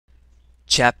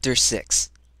Chapter 6.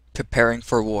 Preparing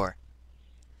for War.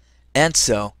 And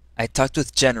so, I talked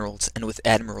with generals and with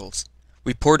admirals.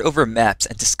 We pored over maps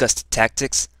and discussed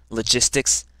tactics,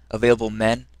 logistics, available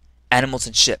men, animals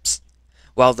and ships,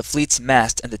 while the fleets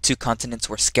massed and the two continents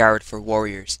were scoured for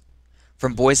warriors.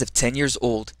 From boys of 10 years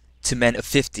old to men of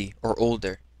 50 or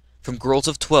older, from girls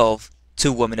of 12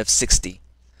 to women of 60.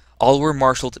 All were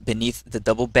marshaled beneath the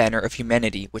double banner of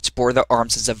humanity which bore the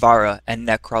arms of Zavara and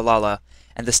Necralala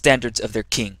and the standards of their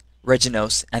king,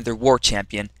 Reginos, and their war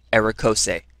champion,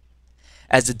 Erekose.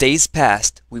 As the days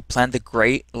passed, we planned the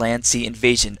great land-sea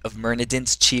invasion of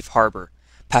Myrnidin's chief harbor,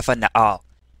 Paphanaal,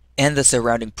 and the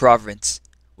surrounding province,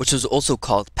 which was also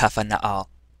called Paphanaal.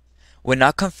 When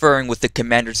not conferring with the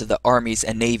commanders of the armies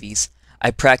and navies,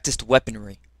 I practiced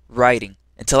weaponry, riding,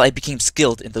 until I became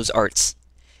skilled in those arts.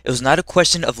 It was not a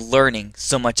question of learning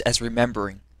so much as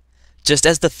remembering. Just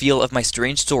as the feel of my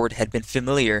strange sword had been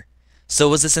familiar, so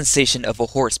was the sensation of a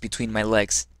horse between my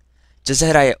legs. Just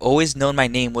as I had always known my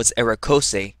name was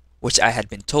Erekose, which I had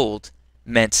been told,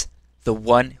 meant the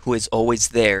one who is always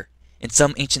there, in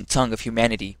some ancient tongue of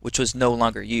humanity which was no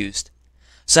longer used.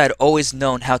 So I had always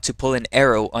known how to pull an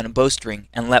arrow on a bowstring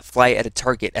and let fly at a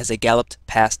target as I galloped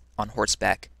past on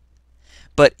horseback.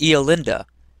 But Eolinda,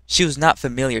 she was not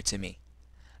familiar to me.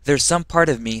 There's some part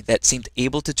of me that seemed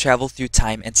able to travel through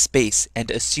time and space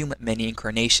and assume many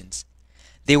incarnations.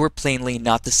 They were plainly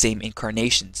not the same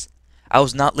incarnations. I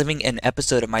was not living an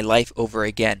episode of my life over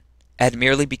again. I had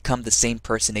merely become the same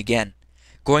person again,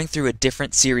 going through a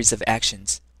different series of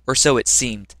actions, or so it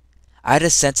seemed. I had a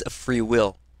sense of free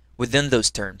will, within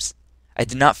those terms. I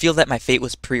did not feel that my fate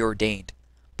was preordained,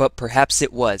 but perhaps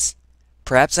it was.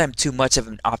 Perhaps I am too much of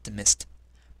an optimist.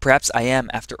 Perhaps I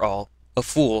am, after all, a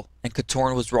fool, and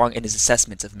Katorn was wrong in his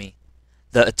assessment of me.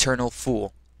 The eternal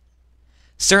fool.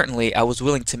 Certainly, I was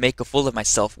willing to make a fool of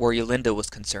myself where Yolinda was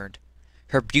concerned.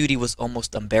 Her beauty was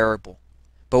almost unbearable.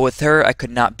 But with her I could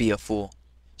not be a fool.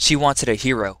 She wanted a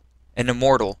hero, an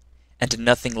immortal, and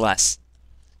nothing less.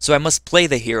 So I must play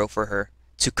the hero for her,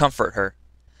 to comfort her,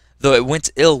 though it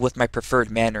went ill with my preferred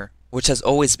manner, which has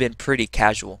always been pretty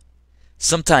casual.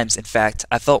 Sometimes, in fact,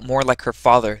 I felt more like her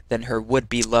father than her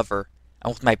would-be lover,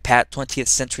 and with my pat 20th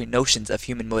century notions of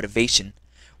human motivation,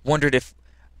 wondered if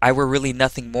I were really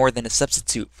nothing more than a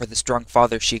substitute for the strong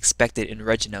father she expected in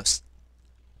Reginos.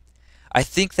 I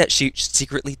think that she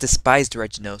secretly despised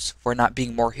Reginos for not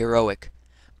being more heroic,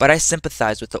 but I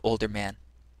sympathized with the older man.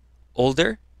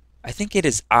 Older? I think it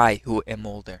is I who am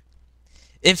older.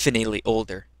 Infinitely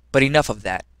older, but enough of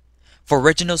that. For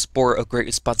Reginos bore a great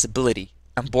responsibility,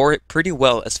 and bore it pretty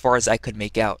well as far as I could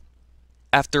make out.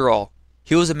 After all,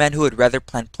 he was a man who would rather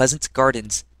plant pleasant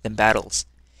gardens than battles.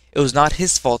 It was not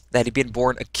his fault that he had been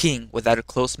born a king without a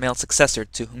close male successor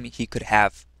to whom he could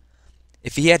have.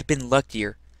 If he had been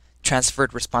luckier,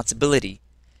 transferred responsibility,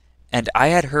 and I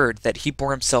had heard that he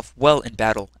bore himself well in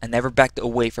battle and never backed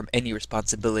away from any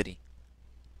responsibility.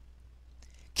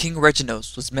 King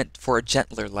Reginos was meant for a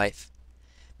gentler life.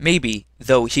 Maybe,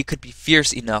 though, he could be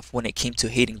fierce enough when it came to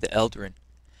hating the Eldarin.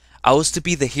 I was to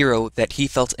be the hero that he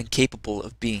felt incapable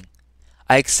of being.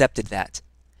 I accepted that.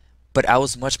 But I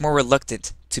was much more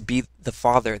reluctant to be the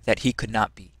father that he could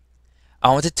not be. I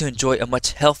wanted to enjoy a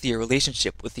much healthier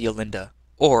relationship with Yolinda,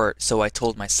 or, so I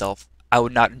told myself, I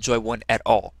would not enjoy one at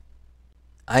all.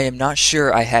 I am not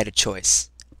sure I had a choice.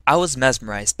 I was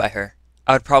mesmerized by her.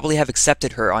 I would probably have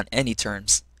accepted her on any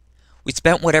terms. We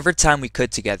spent whatever time we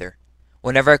could together,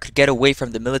 whenever I could get away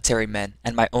from the military men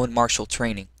and my own martial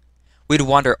training. We'd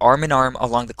wander arm in arm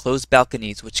along the closed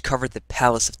balconies which covered the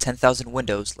palace of 10,000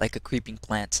 windows like a creeping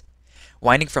plant,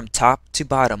 winding from top to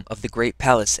bottom of the great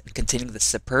palace and containing the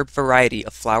superb variety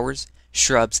of flowers,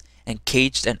 shrubs, and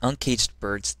caged and uncaged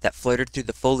birds that fluttered through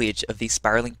the foliage of these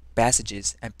spiraling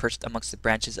passages and perched amongst the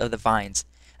branches of the vines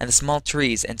and the small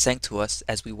trees and sang to us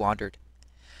as we wandered.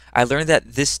 I learned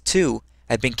that this, too,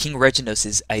 had been King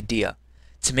Reginos's idea,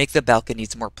 to make the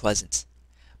balconies more pleasant,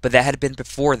 but that had been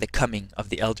before the coming of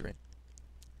the Eldarin.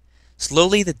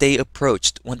 Slowly the day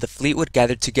approached when the fleet would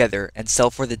gather together and sail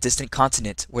for the distant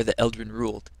continent where the Eldarin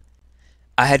ruled.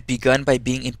 I had begun by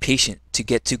being impatient to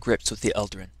get to grips with the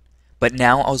Eldarin, but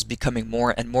now I was becoming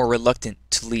more and more reluctant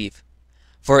to leave,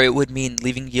 for it would mean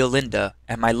leaving Yolinda,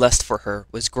 and my lust for her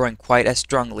was growing quite as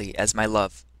strongly as my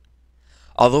love.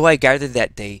 Although I gathered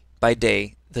that day by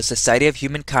day the society of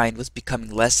humankind was becoming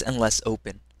less and less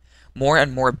open, more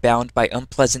and more bound by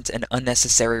unpleasant and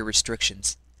unnecessary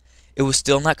restrictions. It was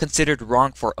still not considered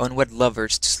wrong for unwed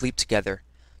lovers to sleep together,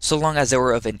 so long as they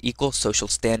were of an equal social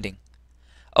standing.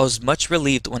 I was much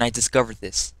relieved when I discovered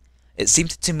this. It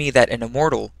seemed to me that an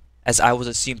immortal, as I was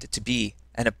assumed to be,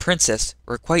 and a princess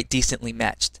were quite decently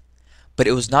matched. But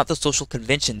it was not the social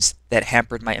conventions that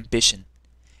hampered my ambition.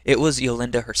 It was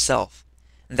Yolinda herself.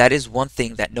 And that is one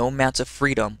thing that no amount of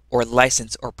freedom or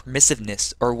license or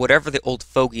permissiveness or whatever the old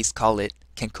fogies call it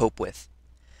can cope with.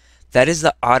 That is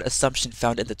the odd assumption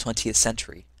found in the 20th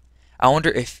century. I wonder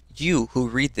if you who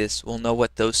read this will know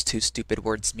what those two stupid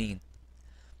words mean.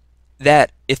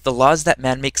 That if the laws that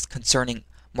man makes concerning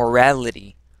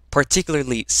morality,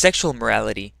 particularly sexual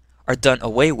morality, are done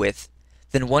away with,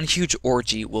 then one huge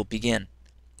orgy will begin.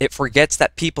 It forgets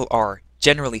that people are,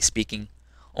 generally speaking,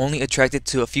 only attracted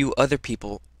to a few other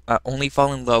people, only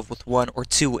fall in love with one or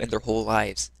two in their whole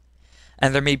lives.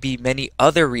 And there may be many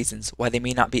other reasons why they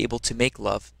may not be able to make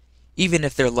love, even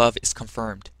if their love is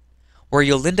confirmed. Where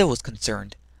Yolinda was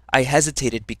concerned, I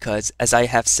hesitated because, as I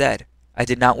have said, I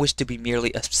did not wish to be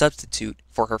merely a substitute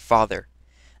for her father,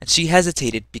 and she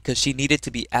hesitated because she needed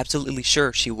to be absolutely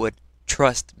sure she would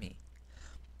trust me.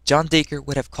 John Dacre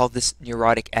would have called this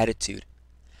neurotic attitude.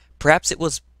 Perhaps it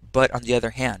was, but on the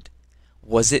other hand,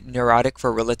 was it neurotic for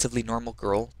a relatively normal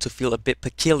girl to feel a bit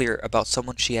peculiar about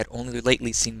someone she had only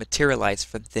lately seen materialize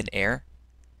from thin air?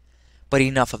 But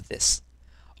enough of this.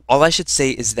 All I should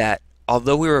say is that,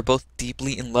 although we were both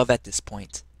deeply in love at this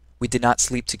point, we did not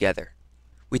sleep together.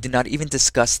 We did not even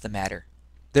discuss the matter,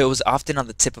 though it was often on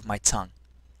the tip of my tongue.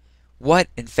 What,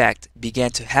 in fact,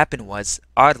 began to happen was,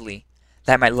 oddly,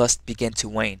 that my lust began to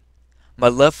wane. My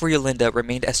love for Yolinda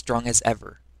remained as strong as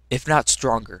ever, if not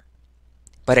stronger,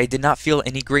 but I did not feel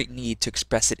any great need to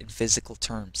express it in physical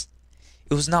terms.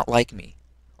 It was not like me,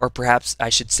 or perhaps I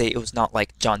should say it was not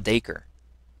like John Dacre.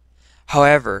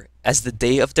 However, as the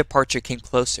day of departure came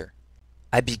closer,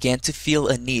 I began to feel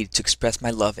a need to express my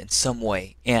love in some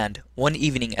way, and, one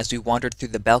evening as we wandered through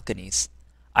the balconies,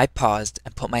 I paused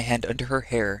and put my hand under her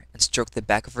hair and stroked the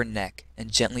back of her neck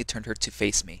and gently turned her to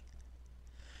face me.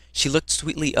 She looked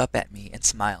sweetly up at me and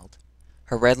smiled.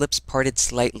 Her red lips parted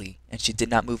slightly, and she did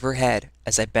not move her head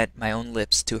as I bent my own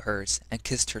lips to hers and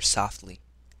kissed her softly.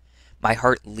 My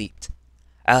heart leaped.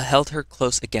 I held her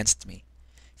close against me,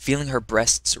 feeling her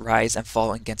breasts rise and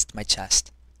fall against my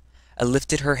chest. I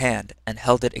lifted her hand and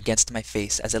held it against my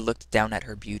face as I looked down at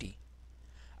her beauty.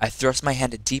 I thrust my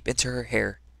hand deep into her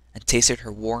hair and tasted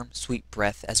her warm, sweet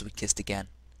breath as we kissed again.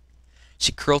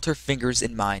 She curled her fingers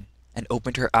in mine and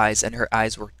opened her eyes, and her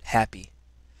eyes were happy,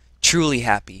 truly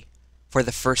happy, for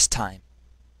the first time.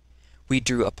 We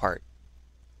drew apart.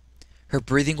 Her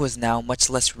breathing was now much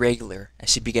less regular as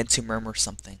she began to murmur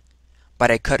something,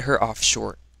 but I cut her off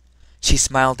short. She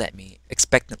smiled at me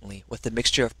expectantly with a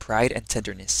mixture of pride and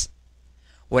tenderness.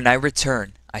 "When I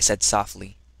return," I said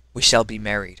softly, "we shall be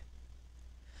married."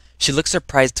 She looked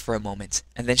surprised for a moment,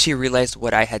 and then she realized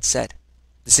what I had said,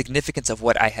 the significance of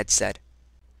what I had said.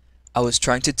 I was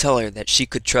trying to tell her that she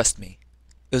could trust me.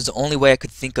 It was the only way I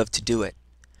could think of to do it.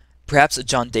 Perhaps a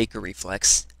John Dacre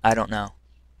reflex, I don't know.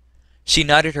 She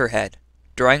nodded her head,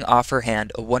 drawing off her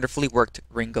hand a wonderfully worked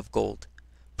ring of gold,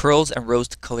 pearls and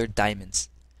rose-colored diamonds.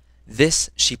 This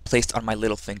she placed on my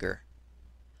little finger.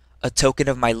 "A token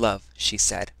of my love," she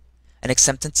said, "an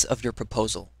acceptance of your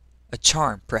proposal, a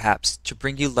charm, perhaps, to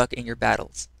bring you luck in your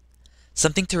battles,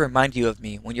 something to remind you of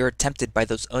me when you are tempted by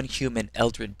those unhuman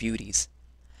Eldred beauties."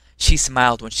 She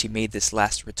smiled when she made this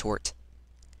last retort.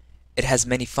 "It has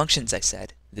many functions," I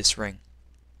said, "this ring."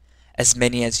 "As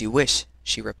many as you wish,"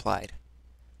 she replied.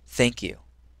 "Thank you."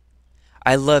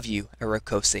 "I love you,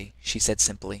 Eracose," she said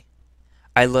simply.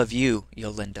 "I love you,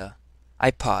 Yolinda."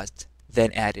 I paused,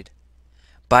 then added,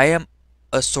 "But I am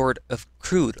a sort of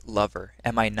crude lover,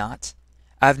 am I not?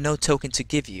 I have no token to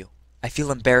give you. I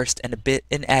feel embarrassed and a bit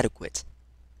inadequate."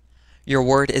 "Your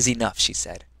word is enough," she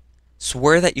said.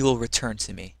 "Swear that you will return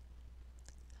to me."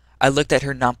 I looked at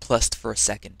her nonplussed for a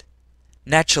second.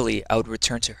 Naturally, I would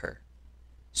return to her.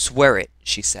 "Swear it,"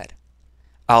 she said.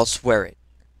 "I'll swear it.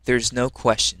 There's no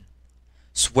question."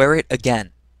 "Swear it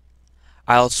again."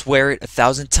 "I'll swear it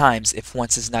 1,000 times if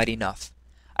once is not enough.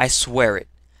 I swear it.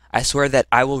 I swear that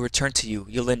I will return to you,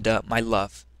 Yolinda, my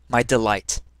love, my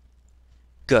delight."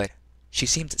 Good. She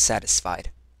seemed satisfied.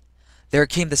 There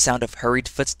came the sound of hurried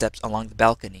footsteps along the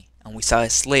balcony, and we saw a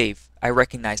slave I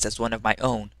recognized as one of my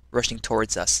own rushing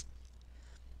towards us.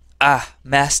 "Ah,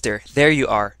 master, there you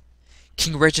are.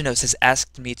 King Reginos has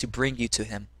asked me to bring you to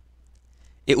him."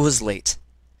 It was late.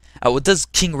 "What does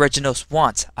King Reginos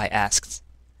want?" I asked.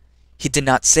 "He did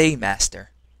not say,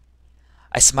 master."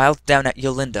 I smiled down at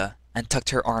Yolinda and tucked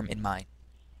her arm in mine.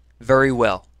 "Very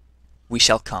well. We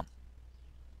shall come."